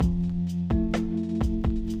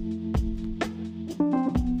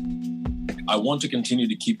I want to continue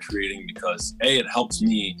to keep creating because A, it helps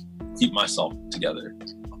me keep myself together.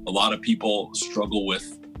 A lot of people struggle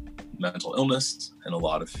with mental illness and a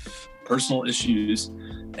lot of personal issues,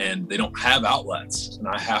 and they don't have outlets. And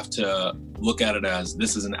I have to look at it as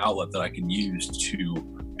this is an outlet that I can use to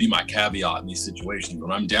be my caveat in these situations.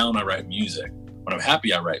 When I'm down, I write music. When I'm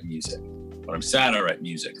happy, I write music. When I'm sad, I write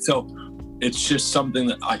music. So it's just something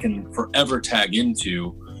that I can forever tag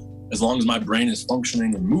into. As long as my brain is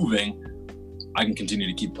functioning and moving, I can continue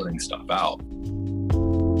to keep putting stuff out.